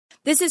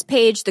This is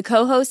Paige, the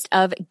co-host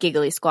of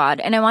Giggly Squad,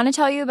 and I want to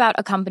tell you about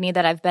a company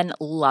that I've been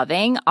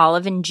loving,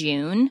 Olive &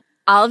 June.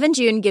 Olive &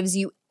 June gives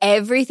you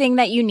everything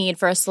that you need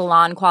for a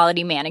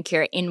salon-quality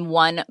manicure in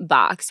one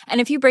box.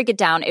 And if you break it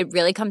down, it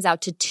really comes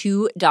out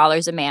to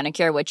 $2 a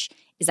manicure, which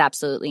is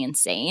absolutely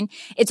insane.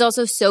 It's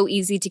also so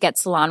easy to get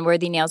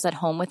salon-worthy nails at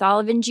home with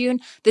Olive & June.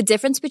 The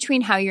difference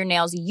between how your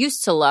nails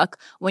used to look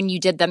when you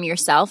did them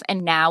yourself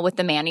and now with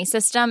the Mani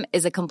system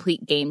is a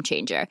complete game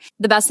changer.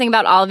 The best thing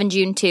about Olive &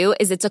 June, too,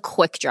 is it's a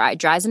quick dry.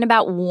 Dries in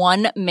about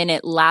 1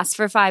 minute, lasts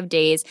for 5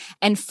 days,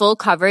 and full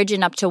coverage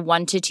in up to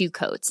 1 to 2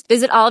 coats.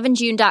 Visit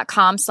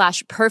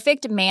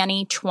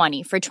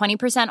oliveandjune.com/perfectmani20 for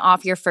 20%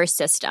 off your first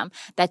system.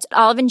 That's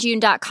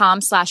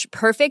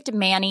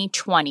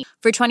oliveandjune.com/perfectmani20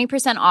 for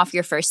 20% off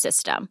your first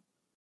system.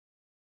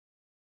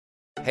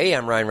 Hey,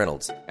 I'm Ryan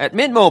Reynolds. At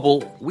Mint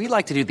Mobile, we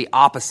like to do the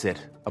opposite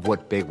of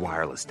what Big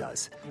Wireless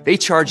does. They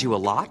charge you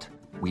a lot,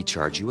 we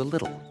charge you a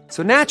little.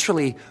 So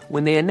naturally,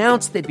 when they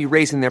announced they'd be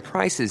raising their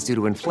prices due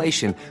to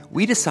inflation,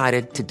 we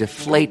decided to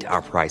deflate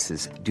our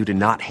prices due to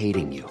not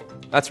hating you.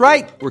 That's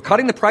right. We're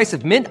cutting the price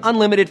of Mint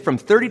Unlimited from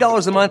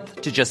 $30 a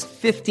month to just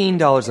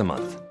 $15 a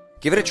month.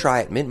 Give it a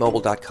try at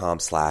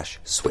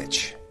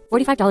mintmobile.com/switch.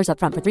 $45 up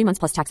front for 3 months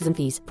plus taxes and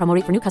fees. Promo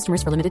rate for new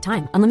customers for limited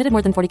time. Unlimited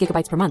more than 40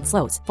 gigabytes per month.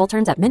 Slows full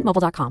terms at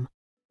mintmobile.com.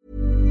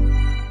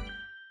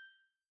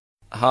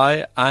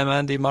 Hi, I'm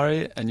Andy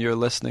Murray, and you're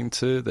listening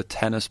to the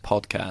Tennis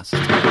Podcast.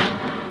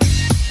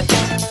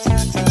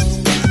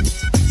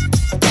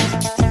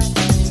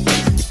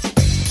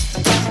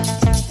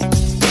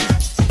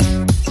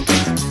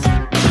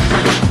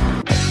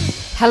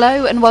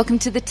 Hello and welcome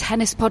to the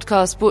Tennis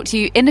Podcast, brought to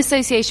you in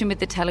association with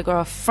The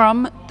Telegraph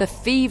from the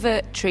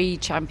Fever Tree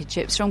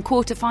Championships, from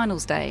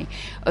quarterfinals day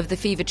of the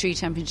Fever Tree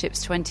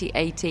Championships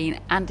 2018.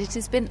 And it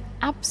has been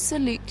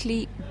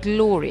absolutely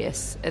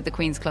glorious at the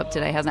Queen's Club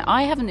today, hasn't it?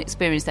 I haven't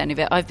experienced any of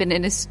it. I've been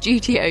in a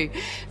studio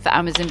for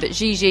Amazon, but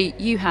Gigi,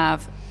 you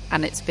have,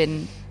 and it's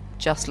been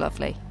just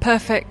lovely.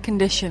 Perfect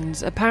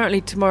conditions. Apparently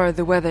tomorrow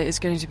the weather is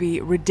going to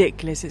be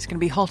ridiculous. It's going to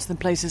be hotter than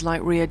places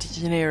like Rio de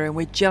Janeiro, and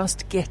we're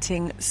just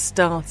getting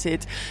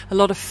started. A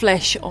lot of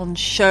flesh on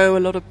show, a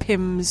lot of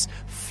pims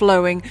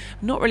flowing,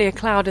 not really a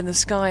cloud in the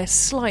sky, a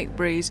slight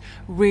breeze.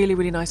 Really,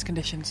 really nice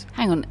conditions.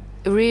 Hang on,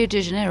 Rio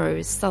de Janeiro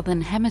is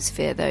southern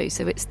hemisphere though,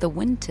 so it's the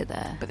winter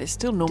there. But it's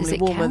still normally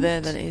warmer there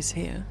than it is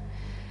here.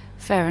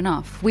 Fair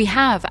enough. We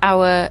have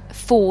our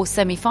 4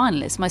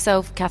 semi-finalists.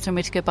 Myself, Catherine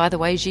Whitaker, by the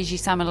way, Gigi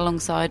Salmon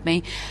alongside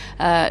me.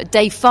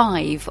 Day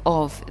 5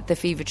 of the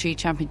Fever Tree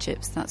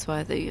Championships. That's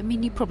why,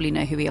 you probably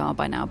know who we are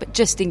by now, but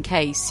just in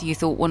case you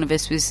thought one of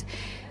us was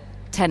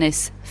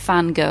tennis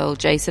fangirl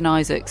Jason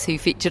Isaacs, who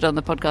featured on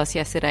the podcast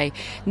yesterday.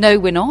 No,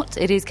 we're not.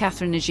 It is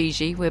Catherine and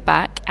Gigi. We're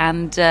back.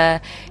 And,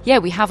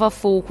 we have our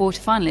 4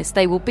 quarterfinalists.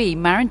 They will be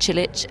Marin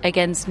Cilic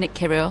against Nick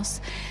Kyrgios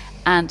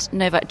and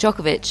Novak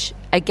Djokovic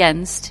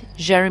against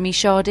Jeremy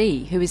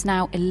Chardy, who is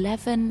now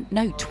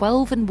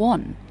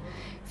 12-1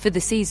 for the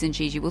season,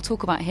 Gigi. We'll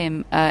talk about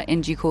him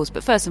in due course.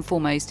 But first and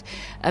foremost,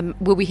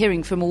 we'll be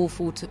hearing from all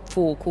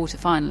 4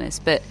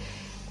 quarter-finalists. But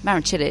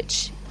Marin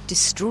Cilic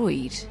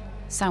destroyed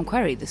Sam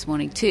Querrey this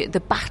morning. The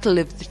battle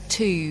of the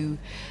 2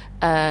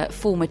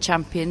 former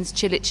champions,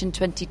 Cilic in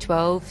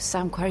 2012,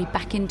 Sam Querrey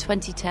back in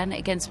 2010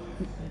 against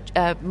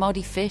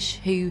Mardy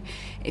Fish, who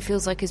it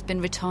feels like has been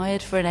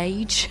retired for an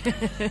age.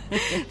 And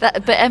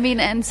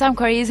Sam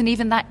Querrey isn't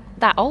even that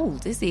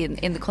old, is he?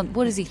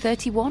 What is he,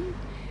 31?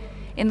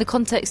 In the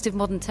context of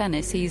modern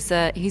tennis, he's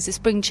a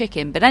spring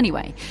chicken. But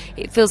anyway,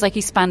 it feels like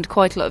he spanned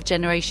quite a lot of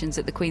generations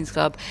at the Queen's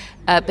Club.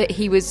 But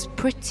he was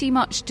pretty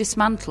much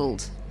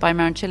dismantled by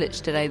Marin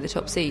Cilic today, the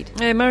top seed.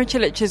 Yeah, Marin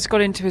Cilic has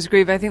got into his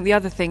groove. I think the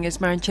other thing is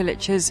Marin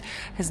Cilic has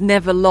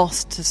never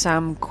lost to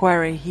Sam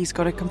Querrey. He's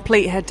got a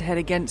complete head-to-head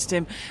against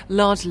him.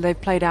 Largely they've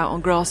played out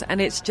on grass,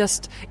 and it's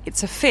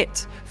a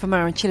fit for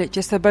Marin Cilic.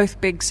 Yes, they're both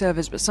big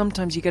servers, but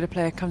sometimes you get a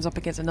player comes up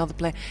against another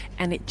player,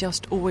 and it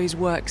just always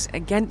works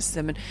against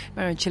them. And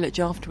Marin Cilic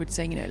afterwards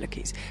saying, look,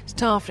 it's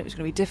tough, and it was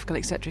going to be difficult,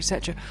 etc.,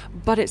 etc.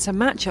 But it's a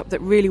matchup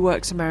that really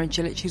works for Marin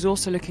Cilic. He's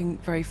also looking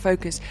very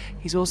focused.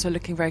 He's also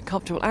looking very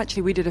comfortable.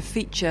 Actually, we did a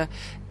feature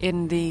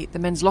in the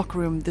men's locker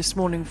room this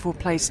morning before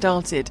play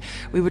started.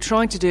 We were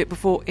trying to do it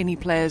before any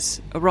players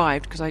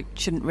arrived, because I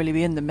shouldn't really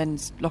be in the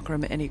men's locker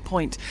room at any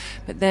point.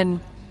 But then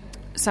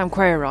Sam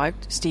Querrey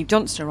arrived, Steve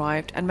Johnson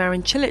arrived, and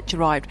Marin Cilic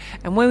arrived.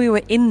 And when we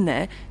were in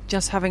there,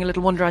 just having a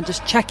little wander around,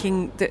 just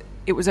checking that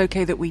it was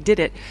okay that we did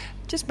it,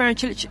 just Marin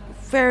Cilic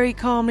very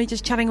calmly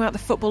just chatting about the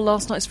football,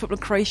 last night's football,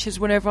 Croatia's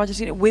whenever I just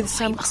with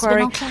Sam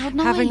Querrey,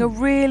 having a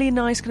really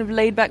nice kind of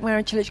laid back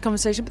Marin Cilic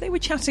conversation. But they were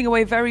chatting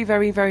away very,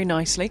 very, very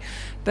nicely.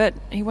 But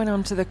he went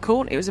on to the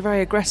court. It was a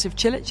very aggressive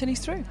Cilic, and he's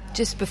through.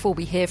 Just before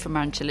we hear from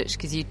Marin Cilic,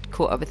 because you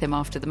caught up with him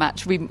after the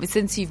match,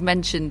 since you've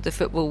mentioned the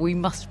football, we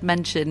must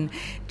mention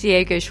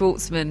Diego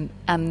Schwartzman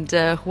and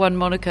Juan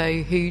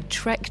Monaco, who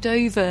trekked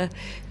over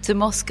to to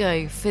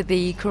Moscow for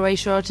the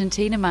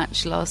Croatia-Argentina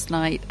match last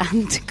night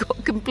and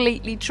got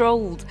completely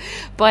trolled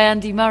by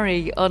Andy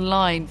Murray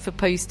online for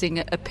posting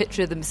a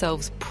picture of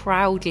themselves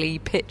proudly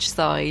pitch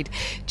side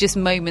just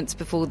moments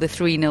before the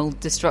 3-0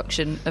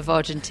 destruction of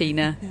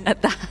Argentina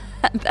at the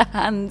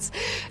hands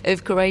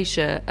of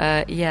Croatia.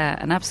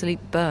 An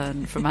absolute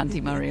burn from Andy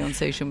Murray on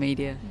social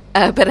media.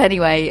 But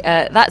anyway,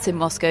 that's in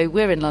Moscow.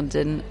 We're in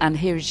London, and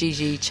here is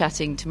Gigi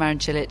chatting to Marin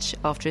Cilic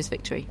after his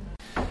victory.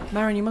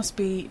 Marin, you must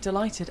be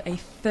delighted. A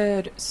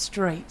third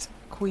straight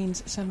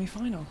Queen's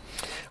semi-final.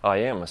 I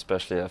am,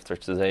 especially after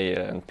today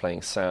and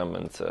playing Sam,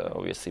 and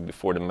obviously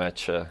before the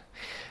match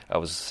I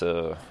was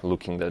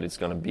looking that it's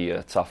going to be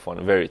a tough one,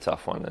 a very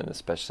tough one, and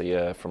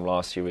especially from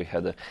last year we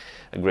had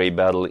a great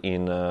battle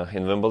in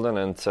Wimbledon,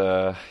 and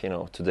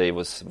today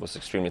was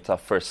extremely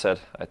tough. First set,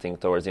 I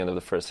think towards the end of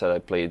the first set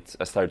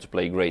I started to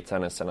play great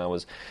tennis, and I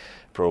was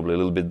probably a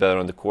little bit better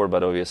on the court,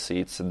 but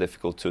obviously it's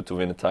difficult to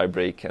win a tie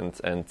break, and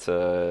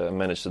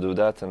managed to do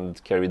that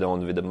and carried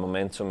on with the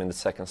momentum in the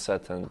second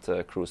set and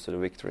cruise to the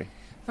victory.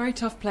 Very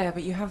tough player,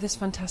 but you have this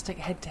fantastic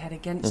head-to-head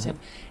against him.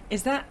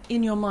 Is that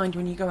in your mind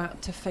when you go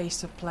out to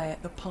face a player,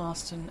 the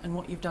past and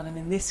what you've done, and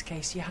in this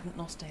case you hadn't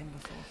lost to him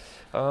before?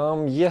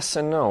 Yes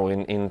and no.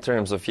 In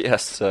terms of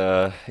yes,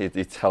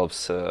 it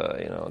helps.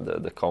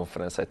 The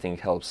confidence, I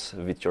think, helps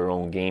with your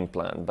own game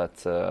plan.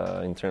 But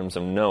in terms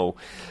of no,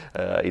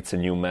 it's a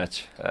new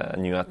match, a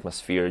new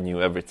atmosphere,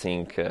 new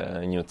everything,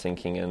 new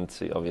thinking,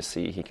 and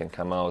obviously he can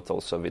come out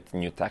also with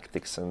new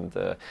tactics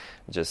and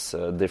just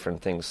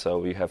different things.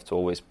 So you have to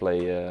always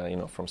play,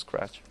 from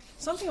scratch.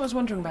 Something I was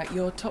wondering about,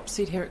 your top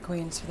seed here at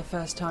Queen's for the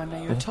first time.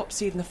 Now, you're a top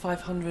seed in the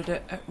 500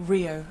 at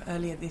Rio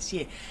earlier this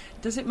year.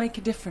 Does it make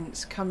a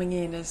difference coming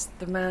in as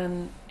the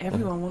man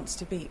everyone wants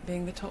to beat,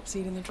 being the top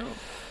seed in the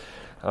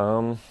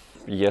draw?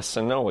 Yes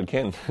and no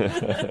again.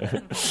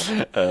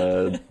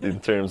 In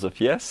terms of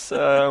yes,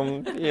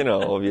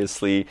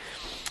 obviously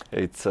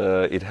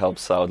it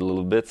helps out a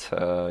little bit.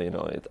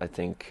 I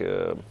think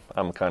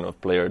I'm kind of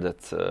player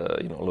that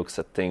looks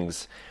at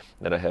things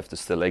that I have to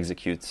still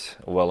execute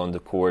well on the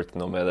court,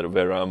 no matter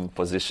where I'm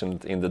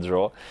positioned in the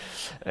draw.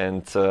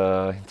 And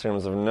in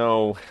terms of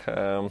no,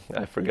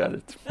 I forgot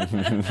it.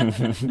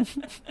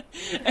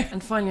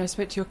 And finally, I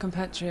spoke to your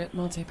compatriot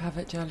Mate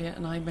Pavic earlier,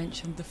 and I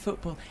mentioned the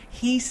football.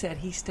 He said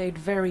he stayed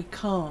very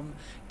calm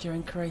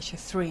during Croatia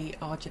 3,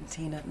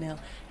 Argentina 0.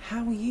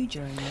 How were you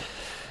during it?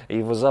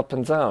 It was up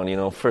and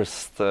down.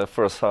 First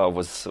half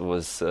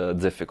was a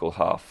difficult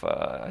half.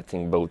 I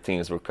think both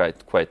teams were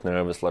quite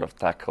nervous, a lot of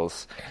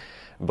tackles.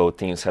 Both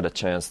teams had a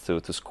chance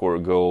to score a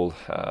goal,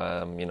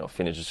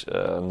 finish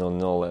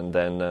 0-0, and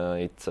then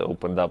it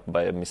opened up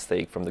by a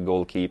mistake from the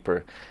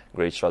goalkeeper.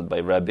 Great shot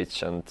by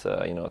Rebic, and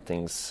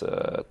things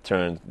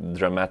turned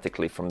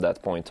dramatically from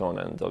that point on.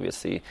 And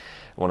obviously,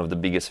 one of the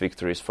biggest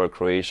victories for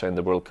Croatia in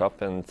the World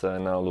Cup. And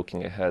now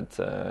looking ahead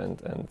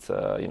and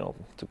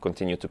to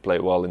continue to play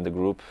well in the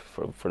group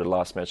for the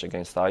last match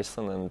against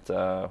Iceland,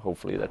 and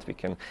hopefully that we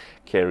can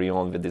carry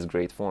on with this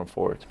great form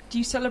forward. Do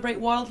you celebrate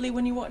wildly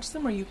when you watch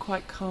them, or are you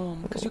quite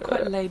calm? Because you're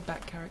quite a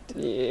laid-back character.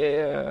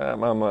 Yeah,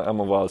 I'm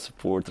a wild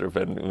supporter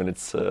when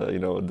it's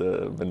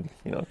when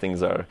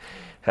things are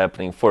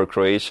happening for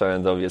Croatia,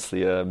 and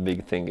obviously a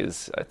big thing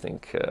is, I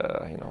think,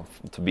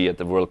 to be at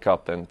the World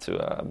Cup and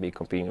to be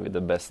competing with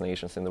the best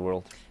nations in the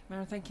world.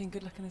 Mara, thank you, and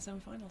good luck in the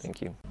semi-finals.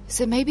 Thank you.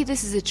 So maybe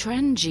this is a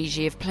trend,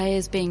 Gigi, of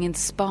players being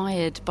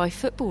inspired by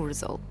football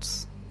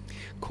results.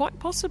 Quite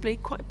possibly.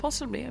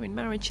 I mean,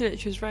 Marin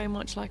Cilic was very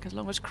much like, as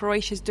long as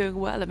Croatia's doing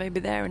well, and maybe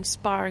they're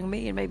inspiring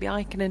me, and maybe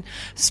I can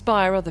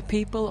inspire other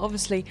people.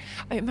 Obviously,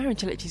 Marin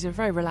Cilic is a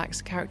very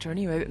relaxed character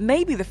anyway, but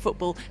maybe the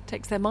football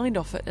takes their mind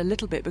off it a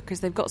little bit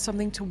because they've got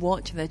something to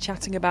watch, and they're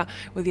chatting about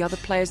with the other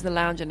players in the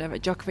lounge. And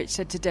Novak Djokovic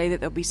said today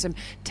that there'll be some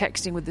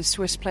texting with the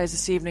Swiss players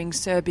this evening,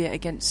 Serbia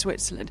against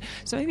Switzerland.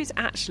 So maybe it's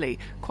actually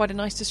quite a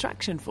nice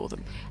distraction for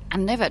them.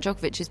 And Novak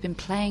Djokovic has been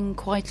playing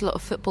quite a lot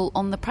of football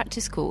on the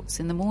practice courts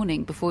in the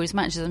morning before his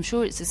matches. I'm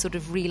sure it's a sort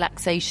of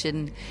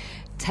relaxation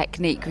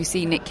technique. We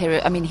see Nick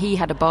Kyrgios. I mean, he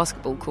had a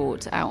basketball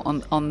court out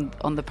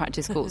on the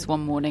practice courts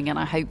one morning, and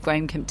I hope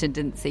Graham Kimpton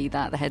didn't see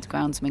that, the head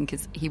groundsman,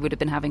 because he would have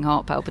been having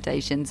heart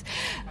palpitations.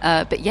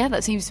 But yeah,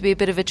 that seems to be a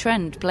bit of a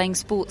trend, playing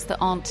sports that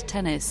aren't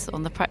tennis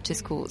on the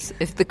practice courts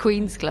of the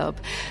Queen's Club.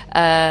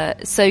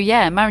 So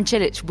yeah, Marin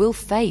Cilic will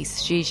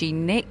face Gigi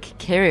Nick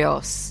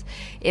Kyrgios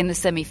in the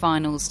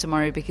semi-finals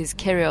tomorrow, because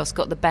Kyrgios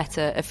got the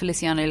better of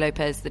Feliciano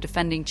Lopez, the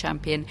defending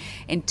champion,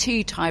 in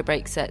 2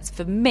 tie-break sets.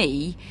 For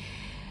me,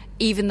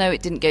 even though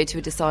it didn't go to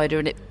a decider,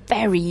 and it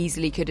very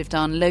easily could have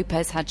done,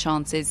 Lopez had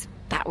chances.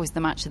 That was the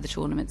match of the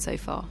tournament so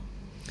far.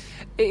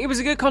 It was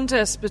a good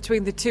contest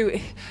between the two.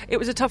 It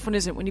was a tough one,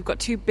 isn't it? When you've got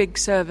 2 big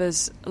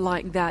servers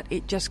like that,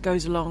 it just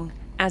goes along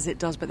as it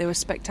does. But there were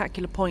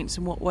spectacular points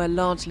in what were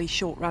largely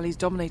short rallies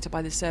dominated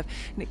by the serve.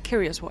 Nick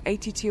Kyrgios,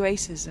 82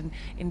 aces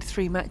in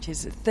 3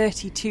 matches,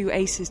 32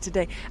 aces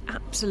today.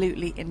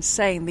 Absolutely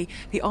insane.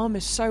 The arm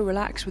is so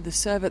relaxed with the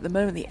serve at the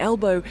moment. The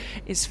elbow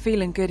is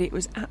feeling good. It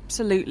was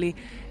absolutely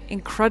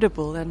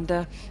incredible, and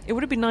it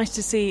would have been nice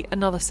to see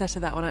another set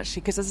of that one,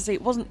 actually, because, as I say,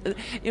 it wasn't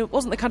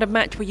the kind of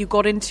match where you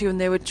got into and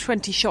there were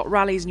 20-shot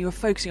rallies and you were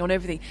focusing on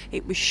everything.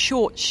 It was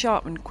short,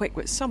 sharp and quick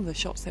with some of the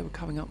shots they were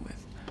coming up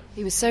with.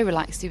 He was so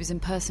relaxed, he was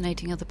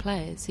impersonating other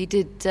players. He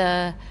did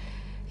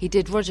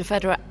Roger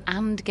Federer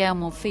and Gael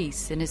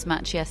Monfils in his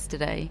match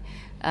yesterday.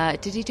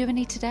 Did he do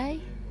any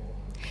today?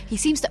 He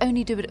seems to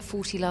only do it at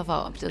 40 love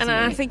up, doesn't he? And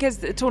I think as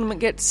the tournament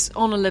gets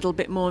on a little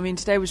bit more, I mean,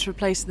 today was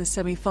replaced in the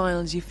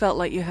semi-finals. You felt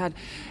like you had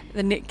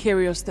the Nick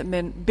Kyrgios that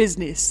meant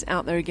business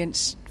out there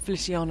against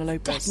Feliciano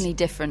Lopez. Definitely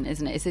different,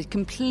 isn't it? It's a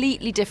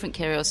completely different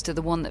Kyrgios to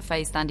the one that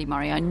faced Andy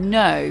Murray. I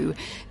know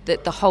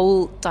that the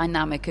whole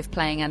dynamic of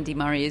playing Andy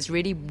Murray is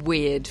really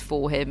weird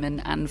for him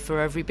and for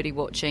everybody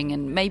watching,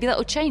 and maybe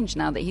that'll change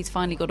now that he's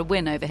finally got a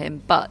win over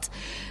him. But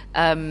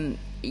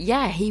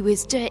he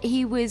was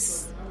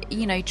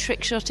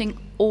trick-shotting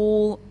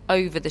all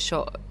over the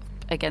shot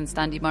against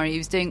Andy Murray. He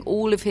was doing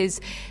all of his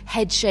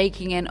head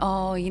shaking and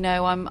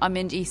I'm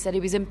in. He said he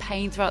was in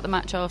pain throughout the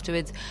match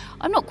afterwards.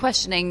 I'm not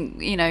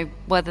questioning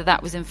whether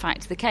that was in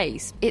fact the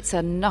case. It's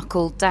a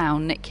knuckle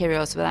down Nick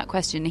Kyrgios without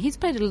question. He's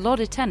played a lot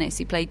of tennis.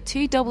 He played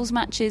 2 doubles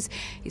matches,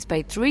 he's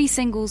played 3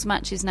 singles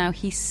matches now.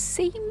 He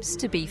seems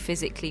to be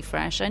physically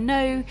fresh. I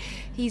know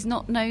he's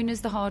not known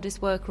as the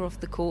hardest worker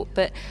off the court,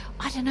 but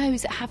I don't know,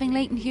 is it having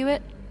Leighton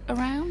Hewitt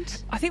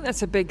around? I think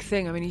that's a big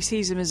thing. I mean, he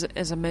sees him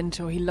as a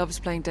mentor. He loves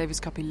playing Davis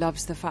Cup. He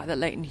loves the fact that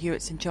Leighton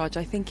Hewitt's in charge.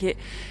 I think he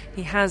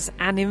has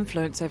an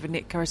influence over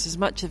Nick Kyrgios, as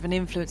much of an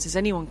influence as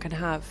anyone can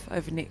have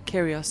over Nick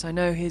Kyrgios. I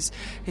know his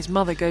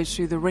mother goes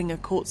through the ringer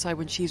courtside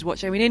when she's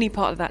watching. I mean, any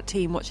part of that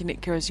team watching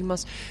Nick Kyrgios, you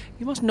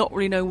must not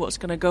really know what's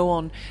going to go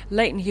on.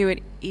 Leighton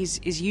Hewitt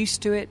is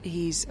used to it.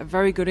 He's a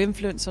very good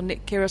influence on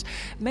Nick Kyrgios.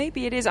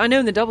 Maybe it is. I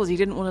know in the doubles he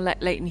didn't want to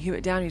let Leighton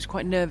Hewitt down. He was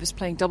quite nervous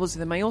playing doubles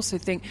with him. I also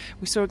think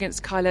we saw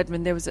against Kyle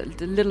Edmund there was a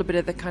little bit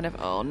of the kind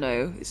of, oh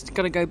no, it's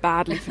going to go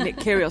badly for Nick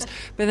Kyrgios.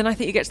 But then I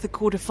think you get to the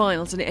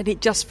quarterfinals and it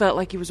just felt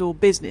like it was all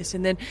business.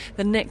 And then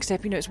the next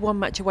step, it's one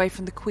match away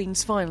from the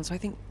Queen's final. So I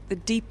think the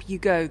deeper you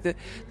go, the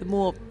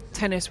more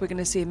tennis we're going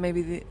to see. And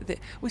maybe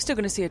we're still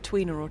going to see a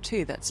tweener or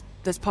two. That's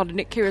part of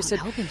Nick Kyrgios.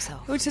 Can't help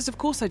himself. He says, of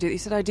course I do. He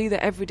said, I do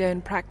that every day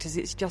in practice.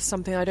 It's just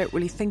something I don't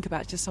really think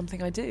about. It's just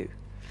something I do.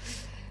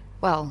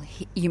 Well,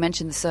 you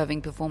mentioned the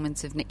serving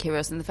performance of Nick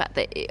Kyrgios and the fact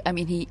that,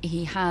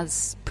 he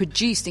has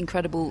produced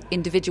incredible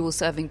individual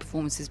serving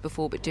performances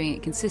before, but doing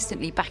it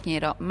consistently, backing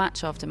it up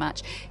match after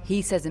match,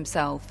 he says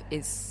himself,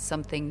 is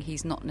something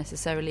he's not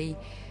necessarily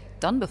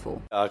done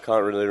before. I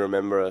can't really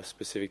remember a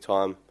specific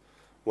time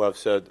where I've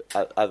served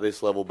at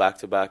this level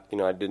back-to-back.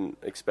 I didn't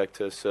expect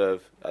to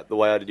serve the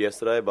way I did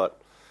yesterday,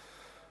 but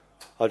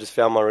I just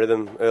found my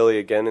rhythm early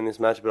again in this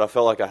match, but I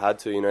felt like I had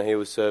to. He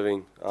was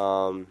serving...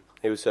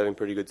 He was serving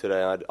pretty good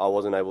today. I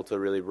wasn't able to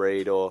really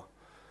read or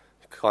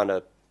kind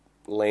of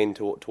lean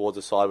towards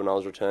the side when I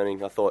was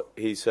returning. I thought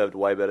he served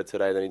way better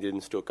today than he did in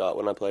Stuttgart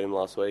when I played him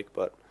last week,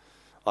 but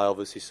I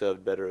obviously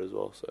served better as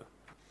well. So,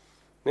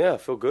 yeah, I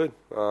feel good.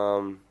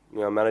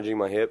 Managing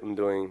my hip, I'm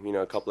doing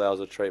a couple hours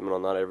of treatment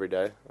on that every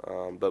day.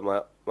 But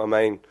my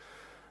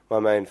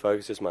main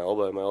focus is my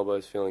elbow. My elbow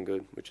is feeling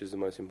good, which is the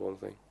most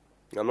important thing.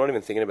 I'm not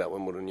even thinking about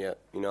Wimbledon yet.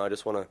 I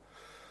just want to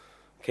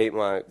keep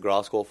my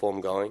grass court form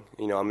going.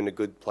 I'm in a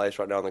good place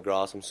right now on the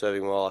grass. I'm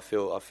serving well. I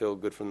feel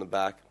good from the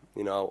back,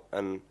 and I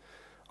want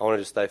to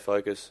just stay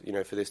focused,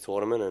 for this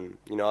tournament.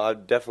 And, I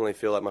definitely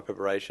feel like my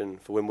preparation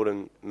for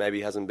Wimbledon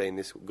maybe hasn't been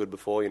this good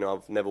before.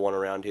 I've never won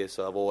around here,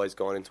 so I've always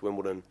gone into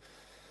Wimbledon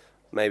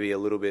maybe a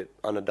little bit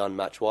underdone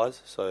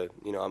match-wise. So,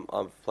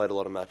 I've played a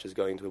lot of matches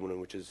going into Wimbledon,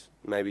 which is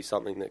maybe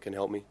something that can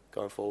help me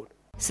going forward.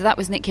 So that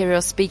was Nick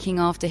Kyrgios speaking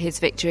after his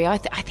victory. I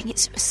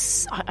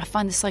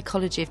find the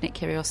psychology of Nick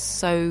Kyrgios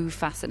so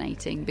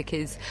fascinating,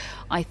 because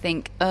I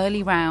think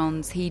early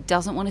rounds he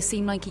doesn't want to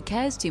seem like he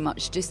cares too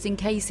much, just in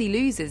case he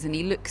loses and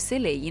he looks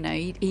silly.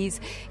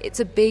 It's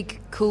a big,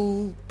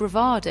 cool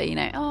bravado.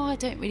 I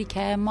don't really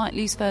care. Might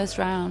lose first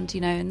round.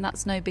 And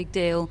that's no big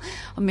deal.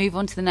 I'll move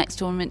on to the next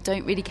tournament.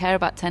 Don't really care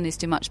about tennis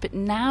too much. But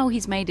now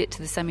he's made it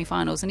to the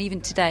semi-finals, and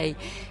even today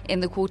in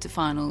the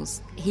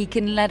quarterfinals, he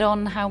can let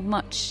on how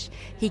much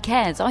he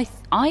cares.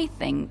 I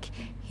think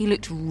he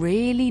looked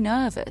really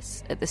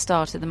nervous at the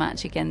start of the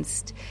match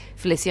against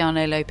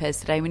Feliciano Lopez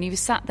today, when he was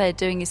sat there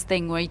doing his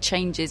thing where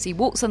he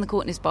walks on the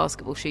court in his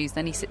basketball shoes,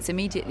 then he sits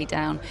immediately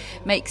down,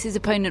 makes his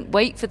opponent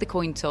wait for the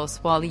coin toss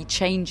while he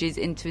changes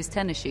into his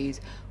tennis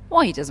shoes.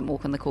 Why he doesn't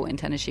walk on the court in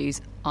tennis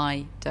shoes,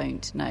 I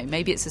don't know.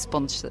 Maybe it's a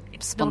sponsor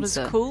not as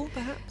cool,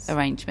 perhaps,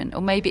 arrangement,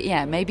 or maybe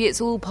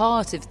it's all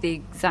part of the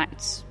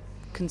exact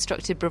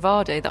constructed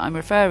bravado that I'm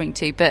referring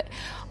to. But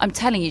I'm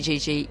telling you,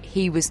 Gigi,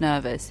 he was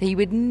nervous. He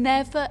would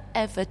never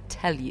ever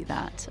tell you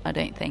that, I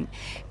don't think,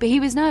 but he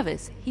was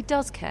nervous. He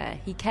does care.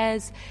 He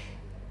cares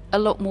a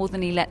lot more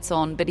than he lets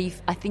on, but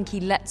I think he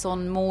lets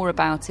on more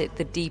about it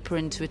the deeper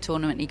into a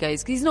tournament he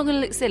goes, because he's not going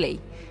to look silly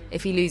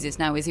if he loses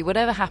now, is he?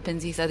 Whatever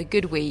happens, he's had a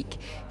good week.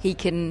 He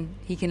can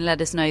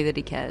let us know that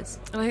he cares.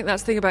 And I think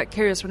that's the thing about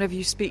Kyrgios. Whenever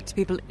you speak to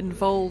people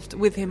involved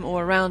with him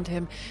or around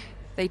him,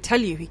 they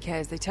tell you he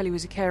cares. They tell you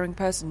he's a caring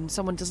person.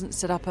 Someone doesn't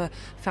set up a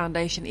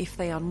foundation if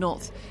they are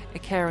not a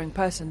caring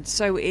person.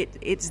 So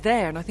it's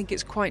there, and I think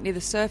it's quite near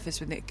the surface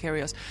with Nick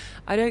Kyrgios.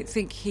 I don't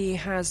think he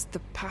has the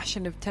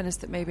passion of tennis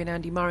that maybe an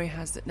Andy Murray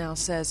has, that now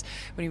says,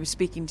 when he was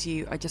speaking to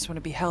you, I just want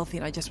to be healthy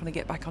and I just want to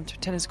get back onto a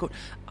tennis court.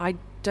 I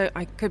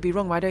could be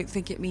wrong, but I don't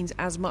think it means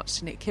as much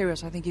to Nick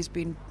Kyrgios. I think he's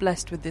been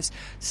blessed with this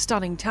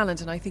stunning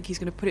talent, and I think he's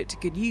going to put it to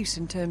good use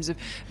in terms of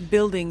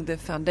building the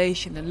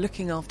foundation and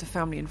looking after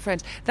family and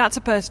friends. That's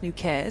a person who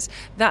cares.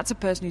 That's a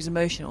person who's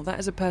emotional. That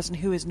is a person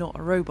who is not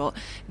a robot.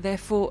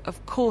 Therefore,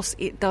 of course,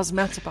 it does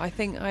matter. But I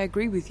think I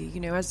agree with you.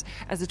 You know, as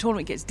the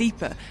tournament gets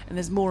deeper and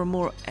there's more and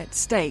more at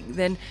stake,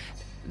 then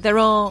there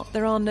are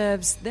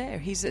nerves there.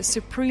 He's a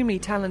supremely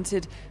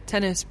talented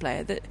tennis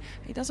player that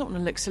he doesn't want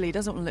to look silly, he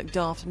doesn't want to look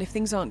daft, and if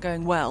things aren't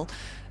going well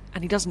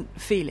and he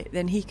doesn't feel it,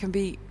 then he can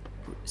be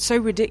so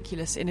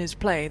ridiculous in his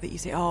play that you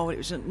say, oh, it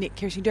was Nick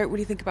Kyrgios. You don't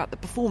really think about the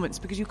performance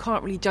because you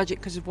can't really judge it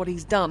because of what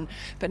he's done.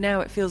 But now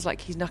it feels like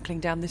he's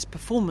knuckling down. This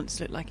performance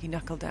looked like he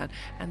knuckled down,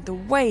 and the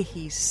way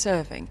he's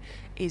serving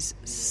is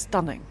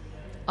stunning.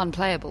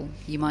 Unplayable,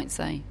 you might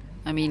say.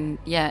 I mean,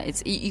 yeah,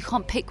 it's you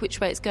can't pick which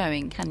way it's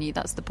going, can you?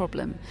 That's the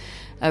problem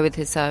with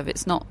his serve.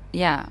 It's not.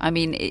 Yeah, I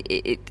mean,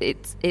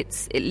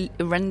 it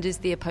renders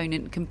the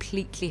opponent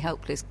completely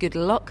helpless. Good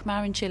luck,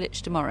 Marin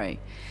Cilic, tomorrow.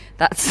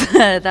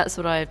 That's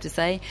what I have to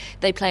say.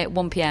 They play at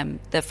 1 p.m.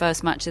 their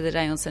first match of the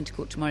day on centre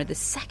court tomorrow. The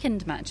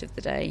second match of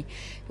the day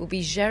will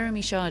be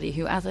Jeremy Chardy,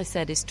 who, as I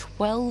said, is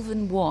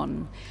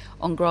 12-1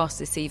 on grass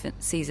this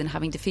season,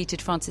 having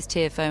defeated Francis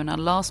Tiafoe in our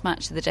last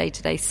match of the day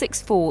today,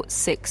 6-4,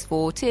 6-4.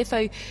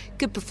 Tiafoe,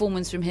 good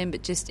performance from him,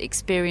 but just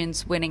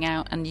experience winning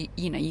out, and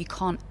you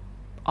can't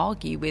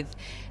argue with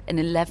an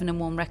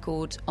 11-1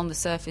 record on the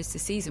surface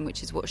this season,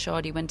 which is what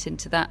Chardy went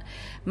into that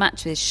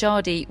match with.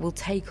 Chardy will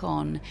take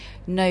on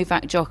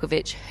Novak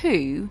Djokovic,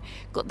 who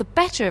got the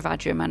better of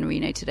Adrian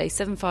Mannarino today,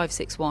 7-5,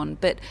 6-1.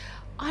 But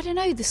I don't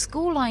know, the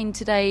scoreline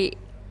today,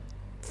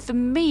 for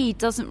me,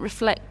 doesn't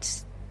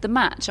reflect the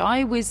match.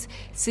 I was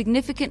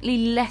significantly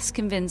less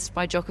convinced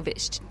by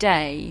Djokovic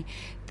today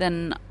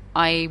than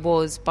I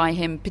was by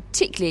him,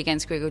 particularly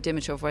against Grigor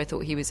Dimitrov, where I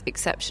thought he was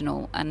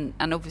exceptional, and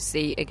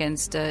obviously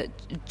against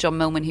John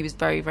Millman, he was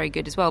very, very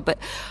good as well. But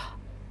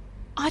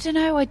I don't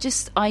know, I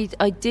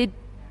did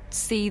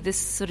see this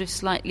sort of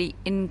slightly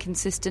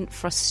inconsistent,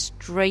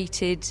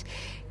 frustrated,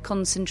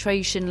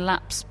 concentration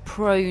lapse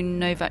prone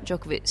Novak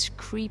Djokovic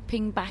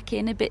creeping back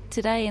in a bit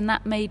today, and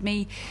that made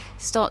me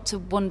start to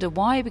wonder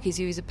why, because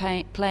he was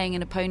playing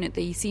an opponent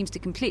that he seems to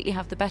completely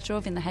have the better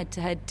of in the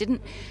head-to-head,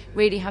 didn't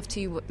really have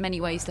too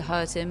many ways to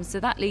hurt him. So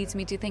that leads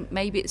me to think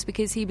maybe it's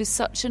because he was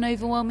such an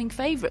overwhelming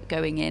favourite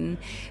going in.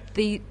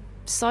 The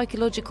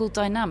psychological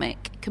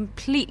dynamic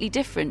completely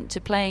different to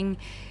playing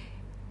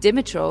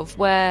Dimitrov,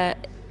 where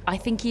I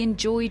think he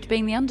enjoyed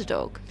being the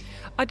underdog.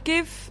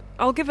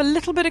 I'll give a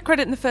little bit of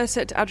credit in the first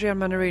set to Adrian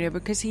Mannarino,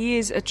 because he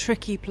is a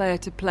tricky player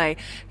to play.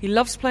 He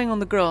loves playing on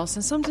the grass,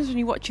 and sometimes when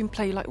you watch him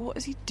play, you're like, what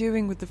is he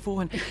doing with the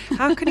forehand?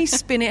 How can he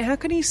spin it? How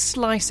can he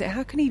slice it?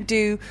 How can he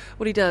do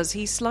what he does?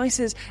 He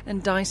slices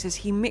and dices.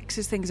 He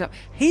mixes things up.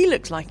 He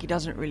looks like he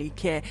doesn't really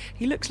care.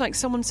 He looks like,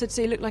 someone said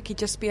today, he looked like he'd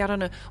just be out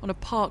on a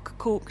park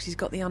court because he's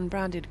got the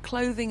unbranded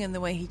clothing, and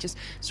the way he just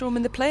saw him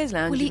in the players'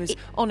 lounge. He was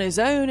on his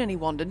own, and he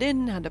wandered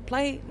in, had a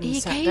plate, and he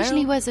sat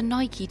occasionally down. wears a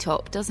Nike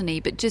top, doesn't he?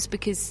 But just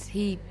because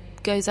he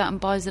goes out and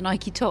buys a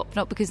Nike top,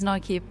 not because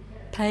Nike are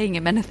paying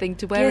him anything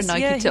to wear a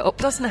Nike top.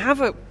 He doesn't have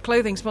a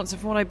clothing sponsor,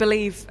 from what I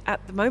believe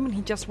at the moment.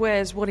 He just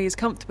wears what he is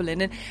comfortable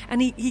in,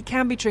 and he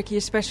can be tricky,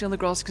 especially on the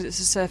grass, because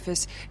it's a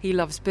surface he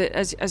loves. But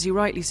as you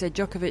rightly said,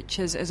 Djokovic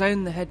has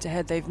owned the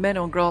head-to-head. They've met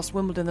on grass,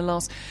 Wimbledon, the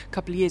last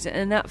couple of years, and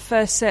in that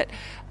first set,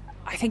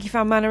 I think he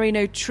found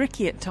Mannarino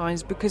tricky at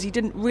times because he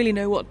didn't really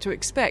know what to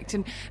expect,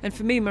 and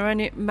for me,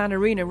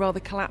 Mannarino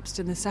rather collapsed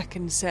in the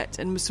second set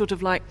and was sort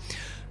of like,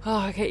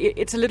 oh, okay,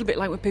 it's a little bit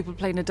like when people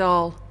play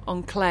Nadal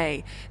on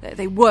clay.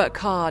 They work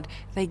hard,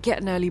 they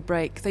get an early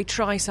break, they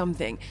try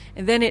something,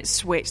 and then it's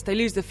switched. They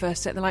lose the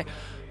first set, they're like,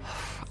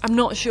 I'm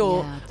not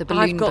sure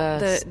I've got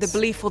the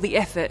belief or the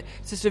effort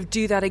to sort of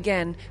do that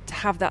again, to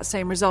have that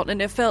same result.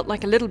 And it felt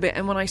like a little bit,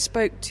 and when I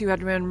spoke to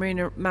Adrian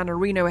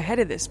Mannarino ahead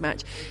of this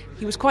match,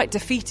 he was quite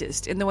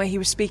defeatist in the way he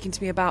was speaking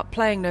to me about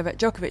playing Novak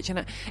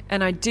Djokovic,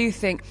 and I do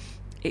think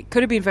it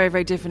could have been very,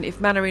 very different if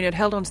Mannarino had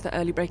held on to that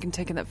early break and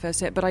taken that first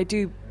set, but I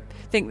do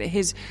think that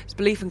his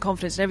belief and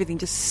confidence and everything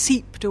just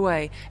seeped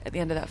away at the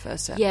end of that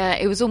first set. Yeah,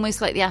 it was almost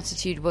like the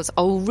attitude was,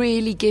 I'll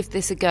really give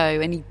this a go,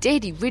 and he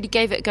did. He really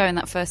gave it a go in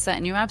that first set,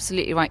 and you're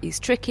absolutely right, he's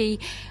tricky.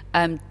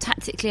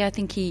 Tactically, I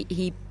think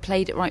he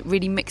played it right,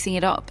 really mixing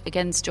it up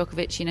against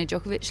Djokovic. You know,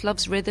 Djokovic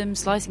loves rhythm.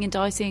 Slicing and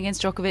dicing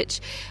against Djokovic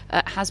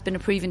has been a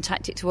proven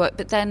tactic to work,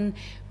 but then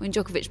when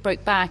Djokovic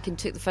broke back and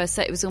took the first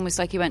set, it was almost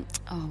like he went,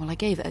 oh, well, I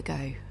gave it a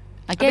go.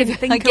 I didn't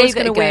think I was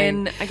going to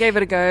win. I gave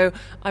it a go.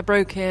 I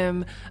broke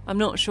him. I'm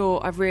not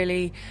sure I've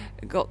really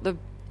got the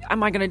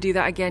Am I going to do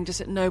that again?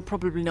 Just no,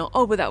 probably not.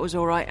 Oh, but that was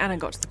all right, and I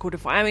got to the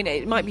quarterfinal. I mean,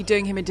 it might be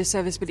doing him a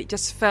disservice, but it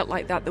just felt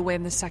like that the way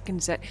in the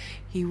second set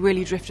he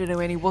really drifted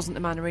away and he wasn't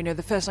the Mannarino.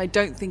 The first, I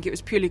don't think it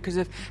was purely because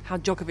of how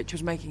Djokovic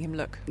was making him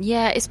look.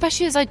 Yeah,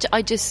 especially as I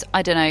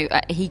don't know,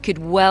 he could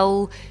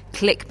well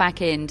click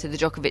back into the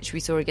Djokovic we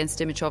saw against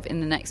Dimitrov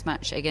in the next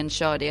match against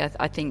Shardy.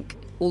 I think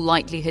all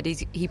likelihood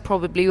he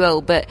probably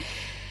will, but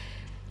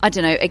I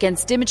don't know,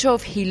 against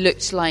Dimitrov he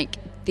looked like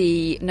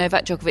the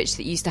Novak Djokovic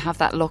that used to have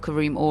that locker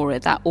room aura,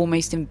 that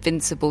almost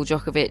invincible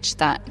Djokovic,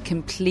 that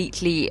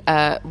completely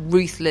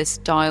ruthless,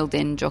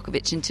 dialed-in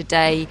Djokovic. And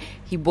today,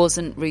 he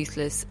wasn't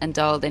ruthless and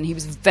dialed in. He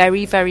was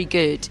very, very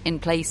good in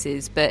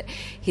places, but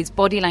his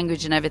body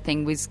language and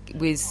everything was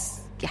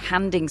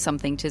handing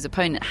something to his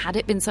opponent. Had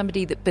it been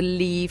somebody that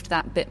believed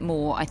that bit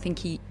more, I think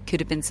he could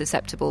have been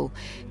susceptible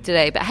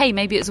today. But hey,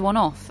 maybe it's a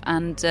one-off,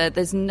 and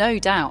there's no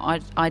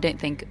doubt, I don't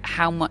think,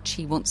 how much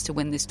he wants to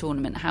win this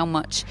tournament, how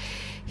much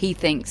he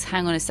thinks,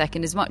 hang on a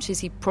second, as much as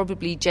he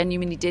probably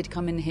genuinely did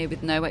come in here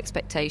with no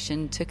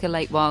expectation, took a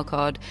late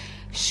wildcard,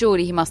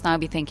 surely he must now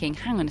be thinking,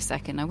 hang on a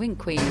second, I win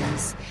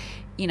Queens.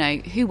 You know,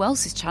 who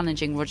else is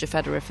challenging Roger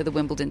Federer for the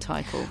Wimbledon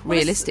title,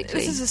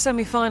 realistically? This is a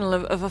semi-final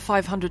of a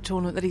 500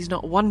 tournament that he's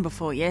not won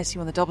before. Yes, he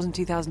won the doubles in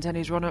 2010,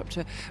 he's run up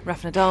to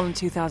Rafa Nadal in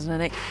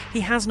 2008.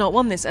 He has not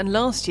won this, and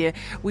last year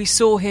we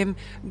saw him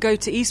go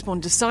to Eastbourne,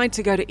 decide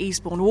to go to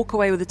Eastbourne, walk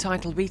away with the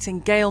title, beating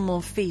Gael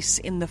Monfils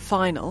in the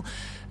final.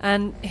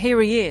 And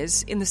here he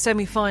is in the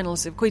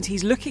semi-finals of Queens.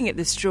 He's looking at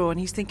this draw and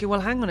he's thinking, well,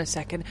 hang on a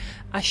second,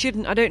 I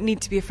don't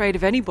need to be afraid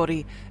of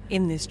anybody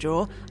in this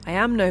draw. I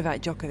am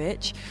Novak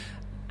Djokovic,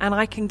 and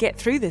I can get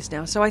through this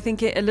now. So I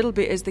think it a little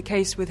bit is the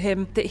case with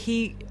him, that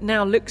he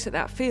now looks at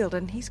that field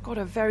and he's got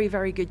a very,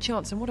 very good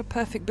chance. And what a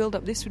perfect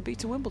build-up this would be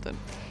to Wimbledon.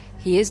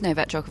 He is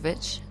Novak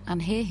Djokovic,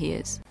 and here he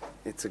is.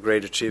 It's a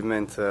great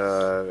achievement.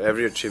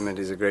 Every achievement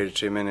is a great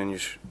achievement, and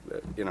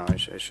I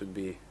should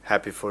be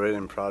happy for it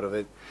and proud of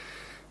it.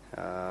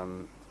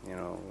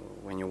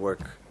 When you work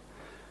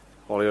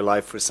all your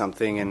life for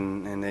something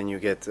and then you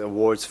get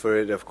awards for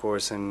it, of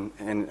course,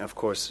 and of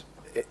course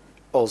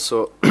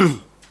also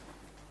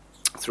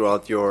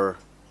throughout your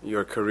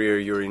career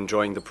you're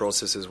enjoying the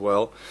process as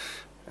well.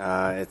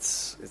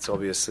 It's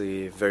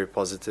obviously very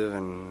positive,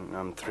 and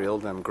I'm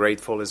thrilled. I'm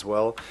grateful as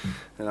well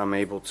that I'm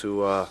able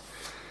to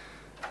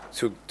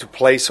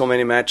play so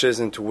many matches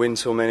and to win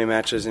so many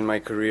matches in my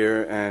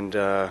career, and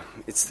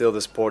it's still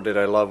the sport that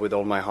I love with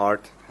all my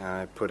heart.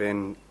 I put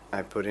in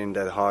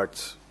that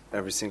heart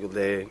every single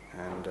day,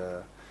 and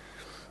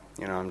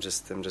I'm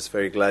just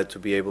very glad to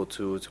be able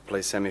to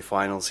play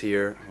semi-finals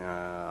here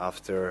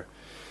after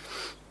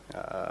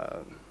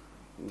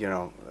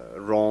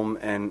Rome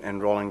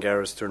and Roland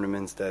Garros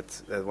tournaments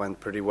that went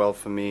pretty well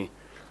for me.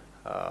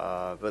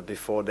 But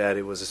before that,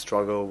 it was a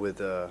struggle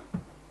with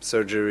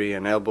surgery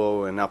and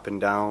elbow and up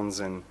and downs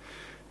and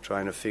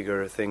trying to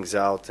figure things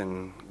out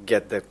and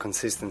get that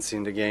consistency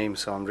in the game.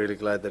 So I'm really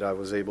glad that I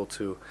was able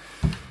to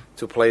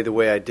play the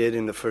way I did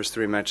in the first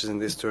 3 matches in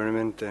this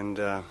tournament, and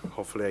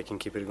hopefully I can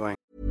keep it going.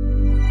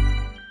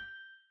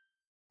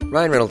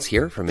 Ryan Reynolds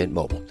here from Mint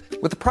Mobile.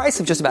 With the price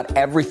of just about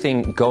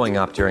everything going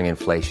up during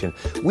inflation,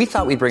 we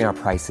thought we'd bring our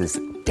prices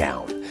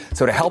down.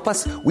 So to help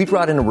us, we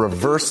brought in a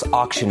reverse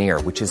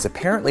auctioneer, which is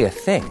apparently a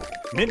thing.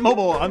 Mint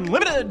Mobile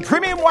Unlimited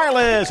Premium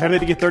Wireless. How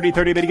to get 30,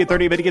 30, how to get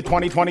 30, how to get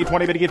 20, 20,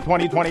 20, how to get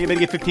 20, 20, how to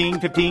get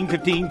 15, 15,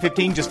 15,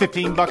 15, just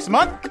 $15 a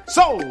month?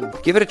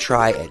 Sold! Give it a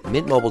try at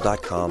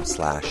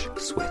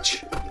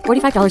mintmobile.com/switch.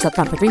 $45 up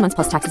front for 3 months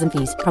plus taxes and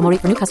fees. Promo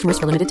rate for new customers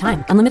for limited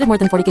time. Unlimited more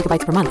than 40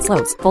 gigabytes per month.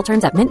 Slows full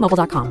terms at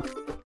mintmobile.com.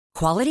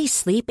 Quality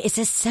sleep is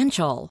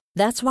essential.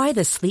 That's why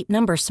the Sleep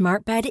Number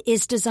Smart Bed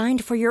is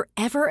designed for your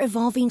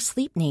ever-evolving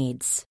sleep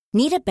needs.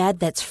 Need a bed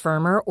that's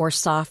firmer or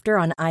softer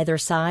on either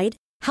side?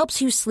 Helps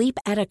you sleep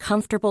at a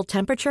comfortable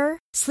temperature?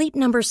 Sleep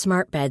Number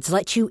Smart Beds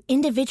let you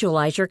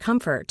individualize your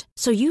comfort,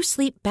 so you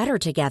sleep better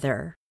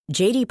together.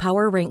 J.D.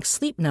 Power ranks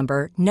Sleep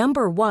Number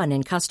number 1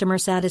 in customer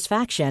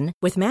satisfaction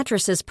with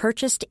mattresses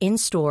purchased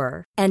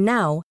in-store. And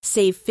now,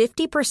 save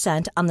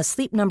 50% on the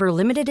Sleep Number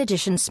Limited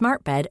Edition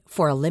Smart Bed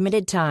for a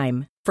limited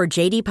time. For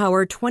J.D.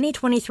 Power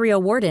 2023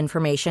 award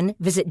information,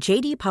 visit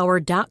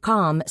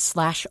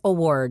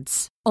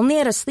jdpower.com/awards. Only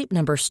at a Sleep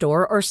Number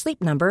store or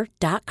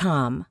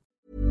sleepnumber.com.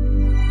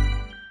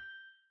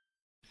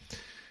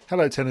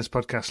 Hello, Tennis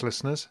Podcast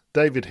listeners.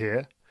 David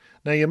here.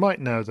 Now, you might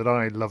know that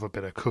I love a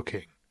bit of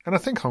cooking, and I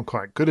think I'm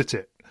quite good at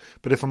it.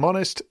 But if I'm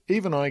honest,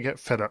 even I get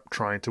fed up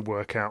trying to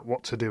work out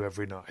what to do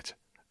every night.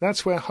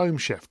 That's where Home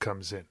Chef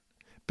comes in.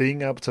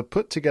 Being able to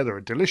put together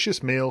a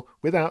delicious meal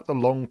without the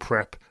long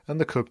prep and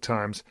the cook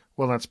times,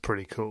 well, that's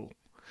pretty cool.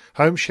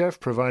 Home Chef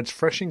provides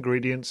fresh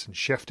ingredients and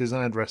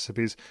chef-designed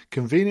recipes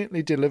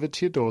conveniently delivered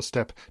to your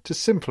doorstep to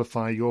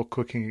simplify your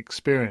cooking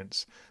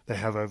experience. They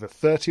have over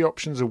 30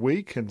 options a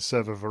week and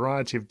serve a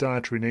variety of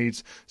dietary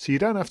needs, so you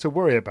don't have to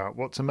worry about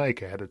what to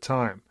make ahead of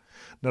time.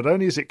 Not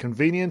only is it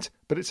convenient,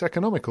 but it's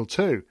economical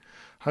too.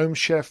 Home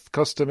Chef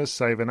customers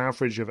save an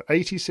average of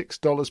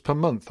 $86 per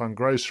month on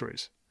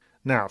groceries.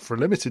 Now, for a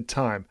limited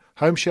time,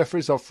 Home Chef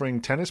is offering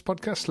Tennis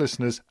Podcast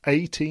listeners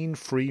 18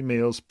 free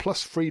meals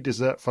plus free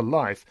dessert for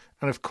life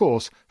and, of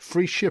course,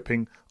 free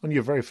shipping on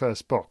your very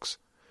first box.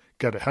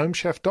 Go to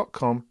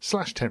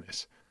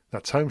homechef.com/tennis.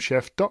 That's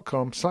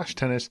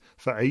homechef.com/tennis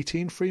for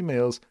 18 free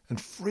meals and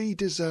free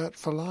dessert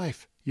for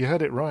life. You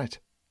heard it right.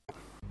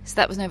 So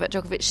that was Novak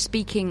Djokovic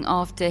speaking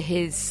after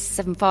his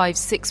 7-5,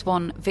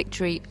 6-1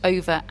 victory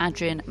over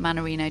Adrian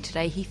Mannarino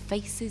today. He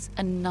faces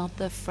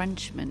another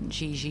Frenchman,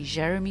 Gigi,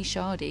 Jeremy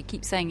Chardy. I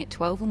keep saying it,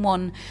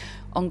 12-1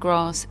 on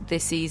grass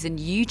this season.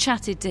 You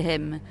chatted to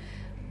him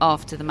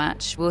after the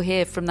match. We'll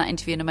hear from that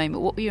interview in a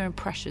moment. What were your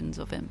impressions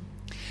of him?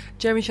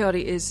 Jeremy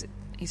Chardy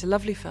he's a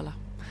lovely fella.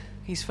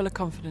 He's full of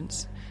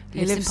confidence.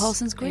 He lives in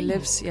Parsons Green. He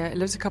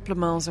lives a couple of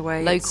miles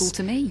away. Local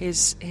to me.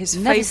 His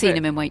Never seen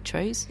him in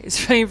Waitrose. His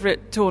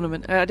favourite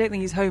tournament. I don't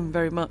think he's home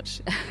very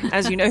much.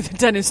 As you know, the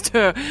tennis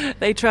tour,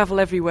 they travel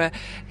everywhere.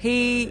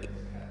 He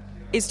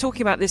is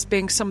talking about this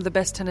being some of the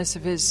best tennis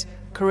of his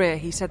career.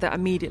 He said that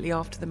immediately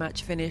after the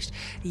match finished.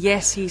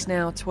 Yes, he's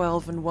now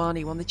 12-1.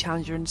 He won the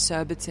Challenger in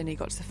Surbiton. He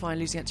got to the final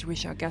losing against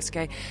Richard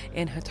Gasquet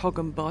in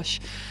Hertogenbosch.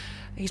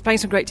 He's playing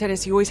some great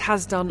tennis. He always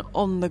has done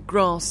on the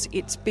grass.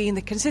 It's been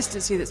the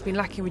consistency that's been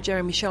lacking with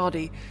Jeremy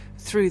Chardy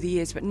through the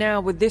years. But now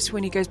with this,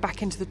 when he goes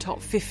back into the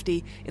top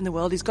 50 in the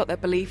world, he's got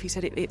that belief. He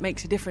said it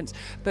makes a difference.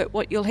 But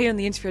what you'll hear in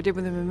the interview I did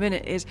with him in a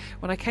minute is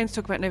when I came to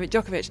talk about Novak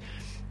Djokovic,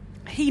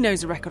 he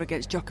knows the record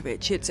against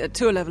Djokovic. It's at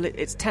tour level,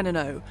 it's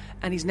 10-0,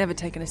 and he's never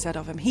taken a set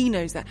off him. He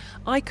knows that.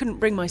 I couldn't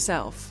bring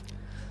myself,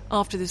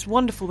 after this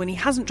wonderful win, he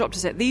hasn't dropped a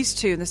set. These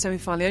two in the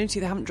semi-final, the only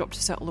two that haven't dropped a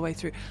set all the way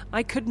through.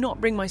 I could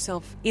not bring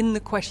myself in the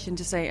question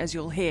to say, as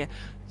you'll hear,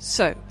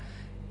 so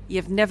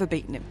you've never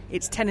beaten him.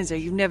 It's 10-0.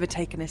 You've never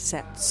taken a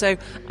set. So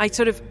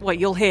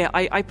you'll hear.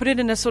 I put it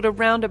in a sort of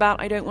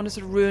roundabout. I don't want to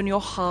sort of ruin your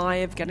high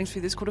of getting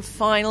through this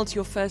quarter-final to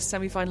your first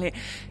semi-final here.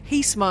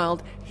 He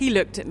smiled. He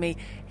looked at me.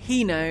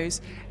 He knows.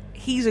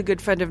 He's a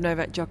good friend of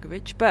Novak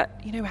Djokovic,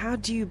 but, how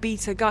do you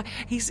beat a guy?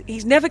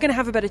 He's never going to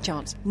have a better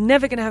chance.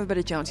 Never going to have a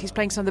better chance. He's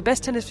playing some of the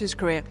best tennis of his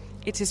career.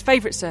 It's his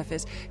favourite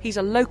surface. He's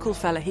a local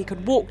fella. He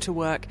could walk to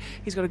work.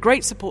 He's got a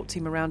great support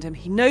team around him.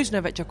 He knows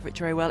Novak Djokovic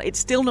very well. It's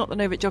still not the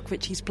Novak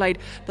Djokovic he's played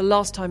the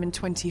last time in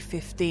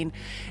 2015.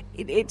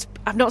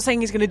 I'm not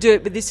saying he's going to do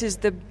it, but this is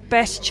the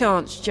best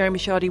chance Jeremy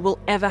Chardy will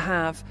ever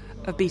have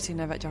of beating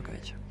Novak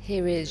Djokovic.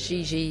 Here is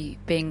Gigi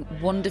being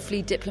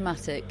wonderfully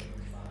diplomatic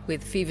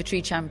with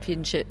Fever-Tree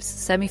Championships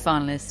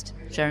semi-finalist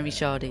Jeremy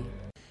Chardy.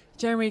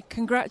 Jeremy,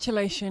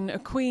 congratulations, a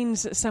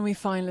Queen's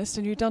semi-finalist,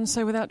 and you've done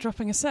so without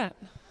dropping a set.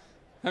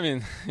 I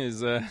mean,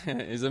 it's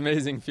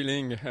amazing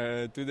feeling.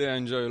 Today I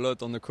enjoy a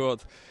lot on the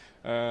court.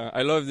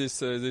 I love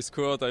this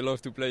court. I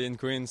love to play in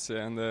Queens,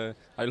 and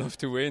I love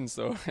to win,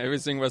 so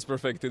everything was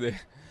perfect today.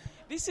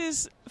 This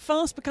is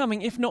fast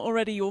becoming, if not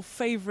already, your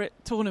favourite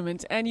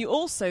tournament, and you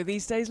also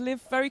these days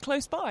live very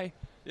close by.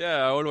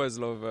 Yeah, I always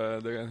love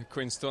the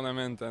Queen's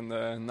tournament, and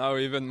now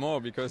even more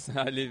because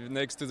I live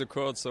next to the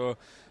court, so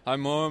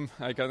I'm home.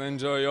 I can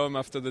enjoy home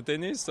after the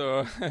tennis,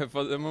 so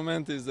for the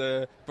moment it's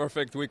a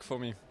perfect week for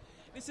me.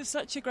 This is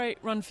such a great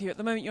run for you. At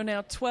the moment you're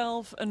now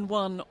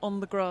 12-1 on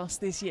the grass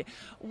this year.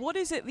 What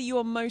is it that you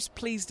are most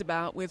pleased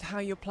about with how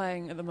you're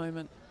playing at the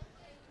moment?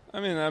 I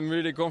mean, I'm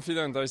really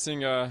confident. I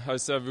think I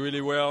serve really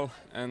well,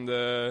 and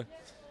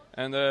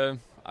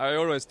I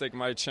always take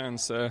my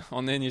chance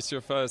on any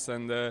surface,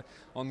 and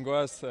on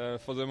grass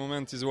for the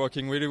moment is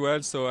working really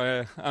well, so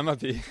I'm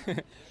happy.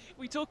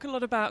 We talk a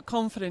lot about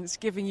confidence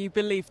giving you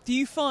belief. Do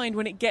you find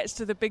when it gets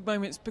to the big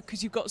moments,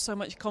 because you've got so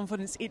much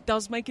confidence, it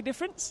does make a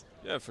difference?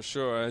 Yeah, for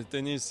sure.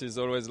 Tennis is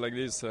always like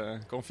this.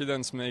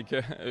 Confidence makes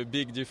a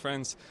big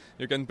difference.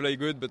 You can play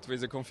good, but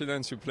with the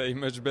confidence you play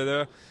much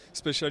better,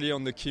 especially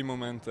on the key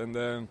moment.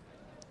 And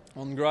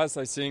on grass,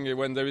 I think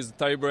when there is a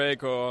tie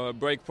break or a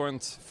break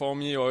point for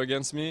me or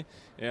against me,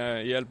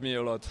 he helped me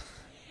a lot.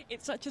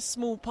 It's such a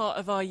small part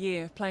of our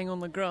year, playing on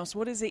the grass.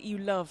 What is it you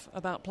love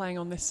about playing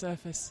on this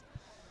surface?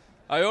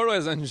 I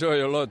always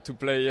enjoy a lot to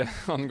play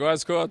on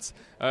grass courts.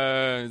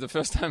 The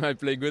first time I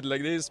play good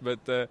like this,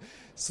 but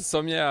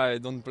some year I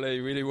don't play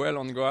really well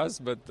on grass.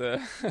 But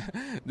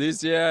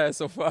this year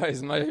so far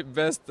is my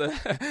best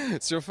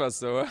surface,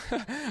 so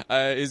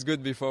it's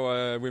good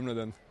before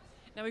Wimbledon.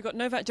 Now we've got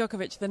Novak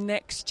Djokovic, the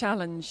next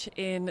challenge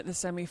in the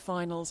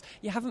semi-finals.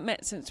 You haven't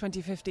met since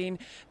 2015.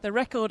 The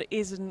record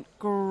isn't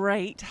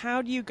great.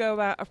 How do you go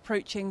about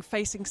approaching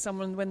facing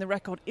someone when the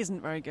record isn't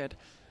very good?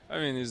 I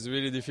mean, it's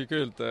really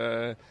difficult.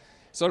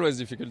 It's always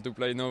difficult to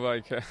play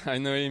Novak. I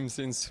know him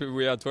since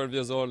we are 12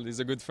 years old.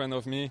 He's a good friend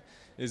of me.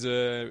 He's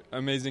an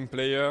amazing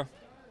player.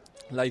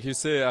 Like you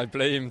say, I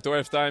play him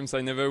 12 times.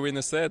 I never win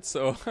a set,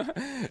 so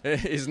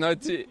it's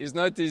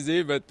not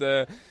easy. But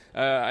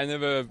I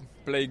never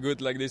play good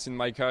like this in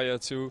my career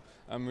too.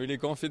 I'm really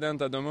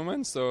confident at the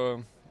moment,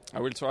 so I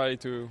will try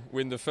to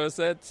win the first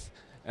set,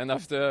 and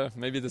after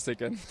maybe the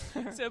second.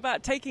 So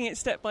about taking it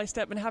step by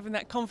step and having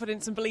that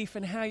confidence and belief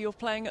in how you're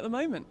playing at the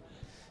moment.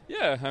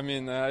 Yeah, I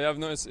mean, I have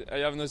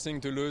nothing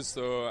to lose,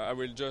 so I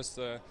will just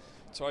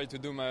try to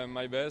do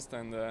my best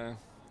and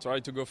try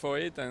to go for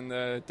it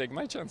and take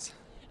my chance.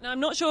 Now, I'm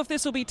not sure if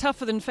this will be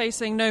tougher than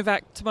facing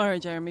Novak tomorrow,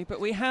 Jeremy, but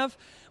we have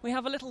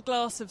a little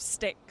glass of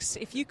sticks.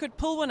 If you could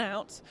pull one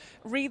out,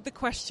 read the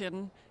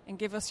question and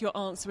give us your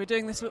answer. We're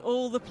doing this with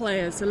all the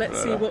players, so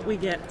let's see what we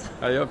get.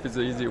 I hope it's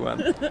an easy one.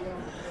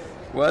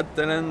 What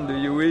talent do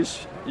you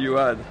wish you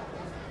had?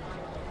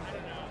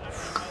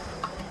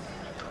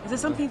 Is there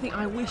something you think,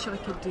 I wish I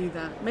could do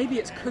that? Maybe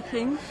it's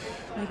cooking.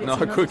 Maybe No,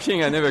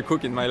 cooking, I never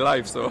cook in my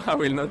life, so I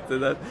will not do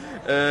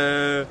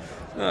that.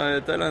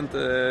 Talent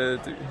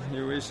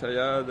you wish I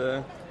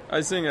had.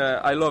 I think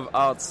I love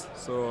arts,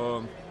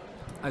 so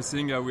I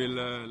think I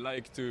will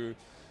like to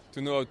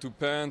know how to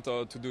paint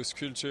or to do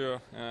sculpture.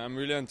 I'm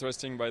really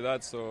interested by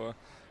that, so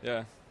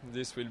yeah,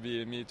 this will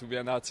be me to be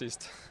an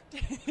artist.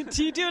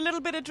 Do you do a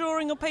little bit of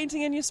drawing or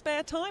painting in your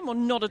spare time, or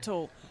not at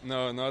all?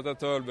 No, not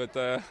at all, but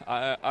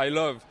I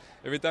love.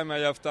 Every time I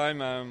have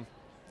time,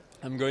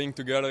 I'm going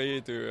to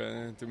gallery,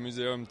 to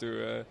museum,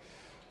 to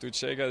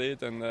check at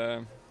it,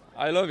 and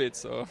I love it,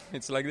 so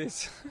it's like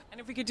this. And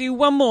if we could do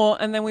one more,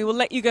 and then we will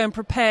let you go and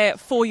prepare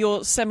for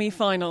your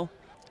semi-final.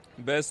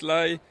 Best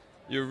lie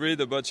you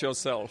read about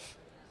yourself.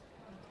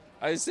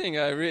 I think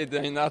I read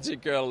in an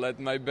article that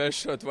my best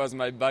shot was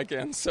my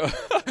backhand, so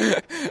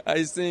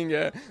I think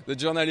the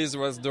journalist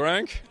was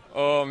drunk,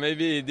 or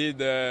maybe he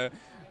did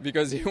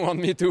because he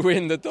wanted me to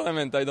win the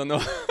tournament, I don't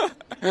know.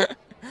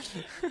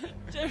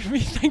 Jeremy,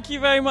 thank you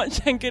very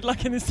much and good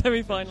luck in the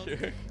semi-final.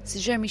 Sure. So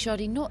Jeremy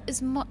Chardy, not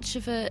as much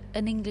of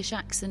an English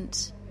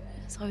accent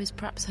as I was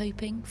perhaps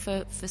hoping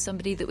for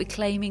somebody that we're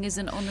claiming as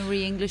an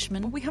honorary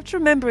Englishman. Well, we have to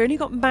remember he only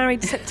got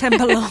married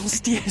September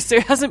last year, so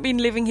he hasn't been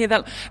living here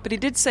that long. But he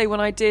did say when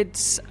I did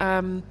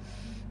a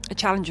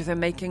challenge with him,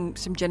 making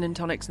some gin and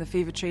tonics in the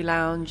Fever Tree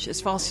Lounge as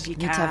fast as you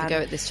can. Need to have a go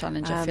at this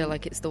challenge. I feel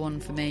like it's the one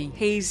for me.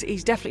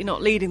 He's definitely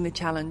not leading the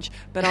challenge,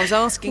 but I was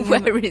asking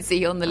him... Where is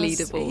he on the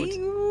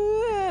leaderboard?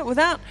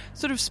 Without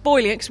sort of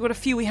spoiling it, because we've got a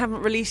few we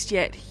haven't released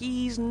yet,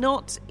 he's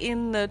not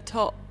in the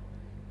top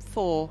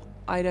 4,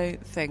 I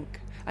don't think.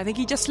 I think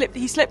he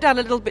slipped down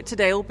a little bit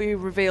today. It'll be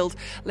revealed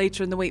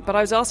later in the week. But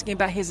I was asking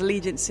about his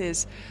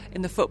allegiances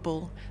in the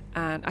football,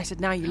 and I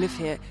said, now you live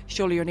here,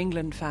 surely you're an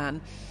England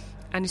fan.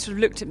 And he sort of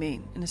looked at me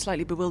in a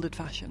slightly bewildered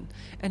fashion.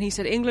 And he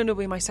said, England will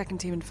be my second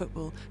team in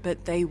football,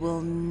 but they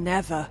will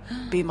never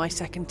be my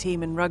second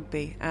team in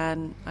rugby.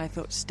 And I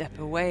thought, step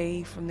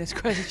away from this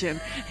question.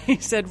 He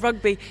said,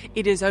 rugby,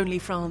 it is only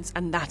France,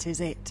 and that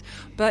is it.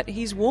 But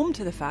he's warmed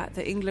to the fact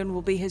that England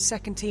will be his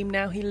second team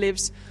now he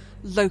lives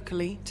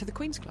locally to the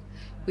Queen's Club.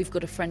 We've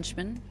got a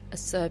Frenchman, a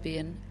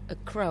Serbian, a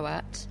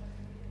Croat,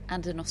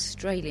 and an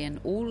Australian,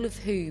 all of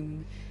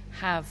whom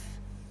have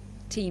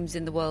teams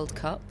in the World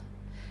Cup.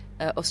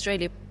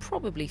 Australia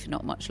probably for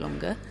not much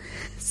longer.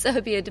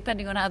 Serbia,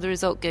 depending on how the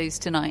result goes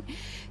tonight.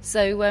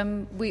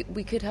 So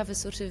we could have a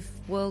sort of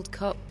World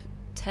Cup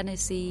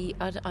Tennessee.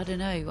 I don't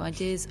know.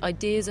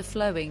 Ideas are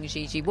flowing,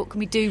 Gigi. What can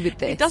we do with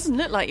this? It doesn't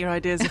look like your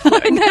ideas are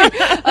flowing. No.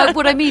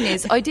 What I mean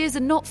is, ideas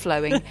are not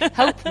flowing.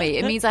 Help me.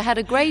 It means I had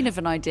a grain of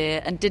an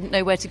idea and didn't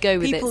know where to go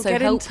with People it. So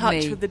get help in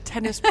touch me. with the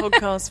Tennis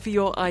Podcast for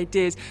your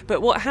ideas.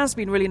 But what has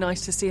been really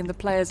nice to see in the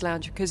Players'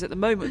 Lounge, because at the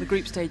moment the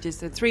group stages,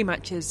 there are 3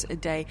 matches a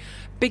day.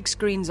 Big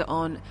screens are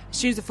on. As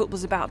soon as the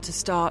football's about to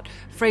start,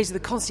 Fraser, the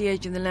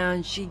concierge in the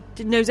lounge, she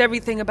knows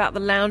everything about the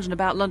lounge and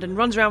about London,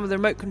 runs around with the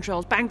remote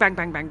controls, bang, bang,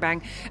 bang, bang,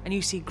 bang, and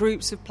you see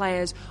groups of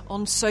players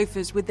on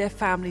sofas with their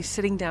families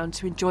sitting down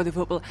to enjoy the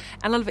football.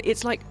 And I love it.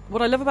 It's like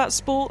what I love about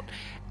sport.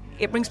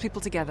 It brings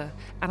people together,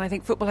 and I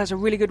think football has a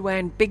really good way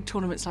in big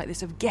tournaments like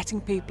this of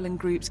getting people in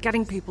groups,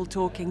 getting people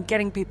talking,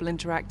 getting people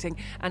interacting,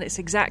 and it's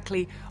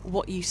exactly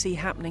what you see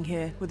happening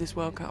here with this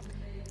World Cup.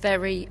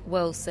 Very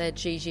well said,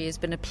 Gigi. It's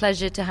been a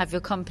pleasure to have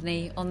your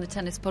company on the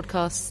Tennis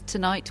Podcast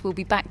tonight. We'll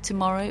be back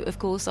tomorrow, of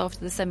course, after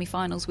the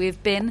semi-finals. We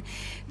have been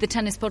the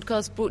Tennis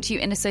Podcast, brought to you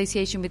in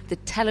association with The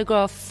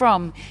Telegraph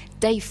from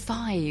Day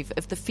 5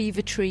 of the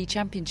Fever Tree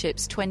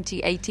Championships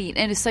 2018,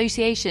 in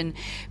association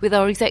with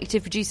our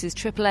executive producers,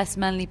 Triple S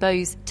Manly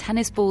Bowes,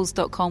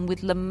 tennisballs.com,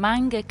 with La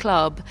Manga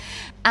Club,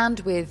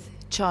 and with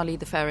Charlie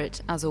the Ferret,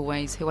 as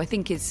always, who I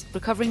think is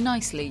recovering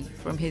nicely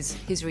from his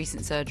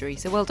recent surgery.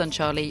 So well done,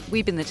 Charlie.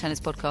 We've been the Tennis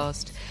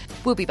Podcast.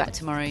 We'll be back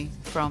tomorrow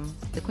from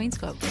the Queen's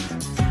Club.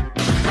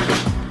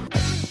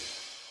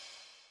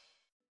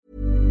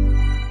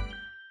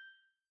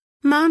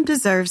 Mom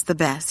deserves the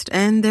best,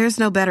 and there's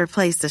no better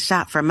place to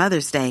shop for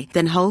Mother's Day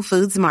than Whole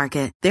Foods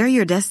Market. They're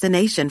your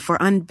destination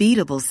for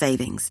unbeatable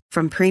savings,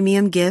 from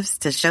premium gifts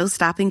to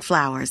show-stopping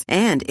flowers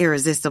and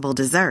irresistible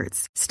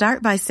desserts.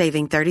 Start by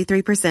saving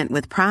 33%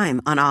 with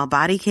Prime on all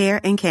body care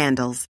and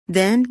candles.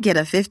 Then get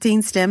a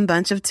 15-stem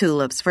bunch of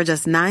tulips for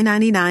just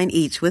 $9.99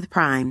 each with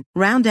Prime.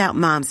 Round out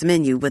Mom's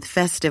menu with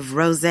festive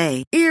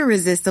rosé,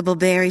 irresistible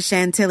berry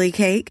chantilly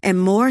cake,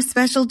 and more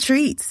special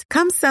treats.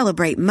 Come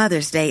celebrate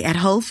Mother's Day at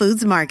Whole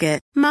Foods Market.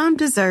 Mom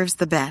deserves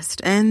the best,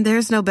 and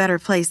there's no better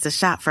place to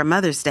shop for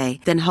Mother's Day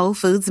than Whole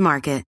Foods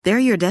Market.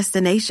 They're your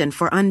destination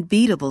for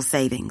unbeatable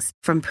savings,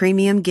 from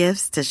premium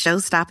gifts to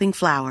show-stopping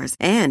flowers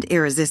and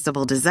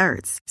irresistible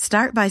desserts.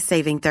 Start by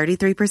saving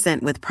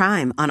 33% with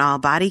Prime on all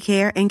body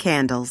care and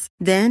candles.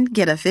 Then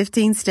get a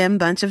 15-stem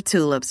bunch of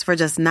tulips for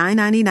just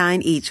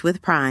 $9.99 each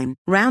with Prime.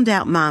 Round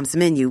out Mom's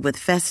menu with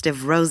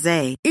festive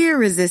rosé,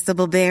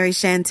 irresistible berry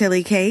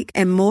chantilly cake,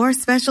 and more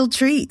special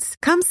treats.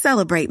 Come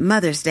celebrate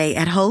Mother's Day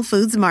at Whole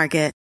Foods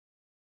Market.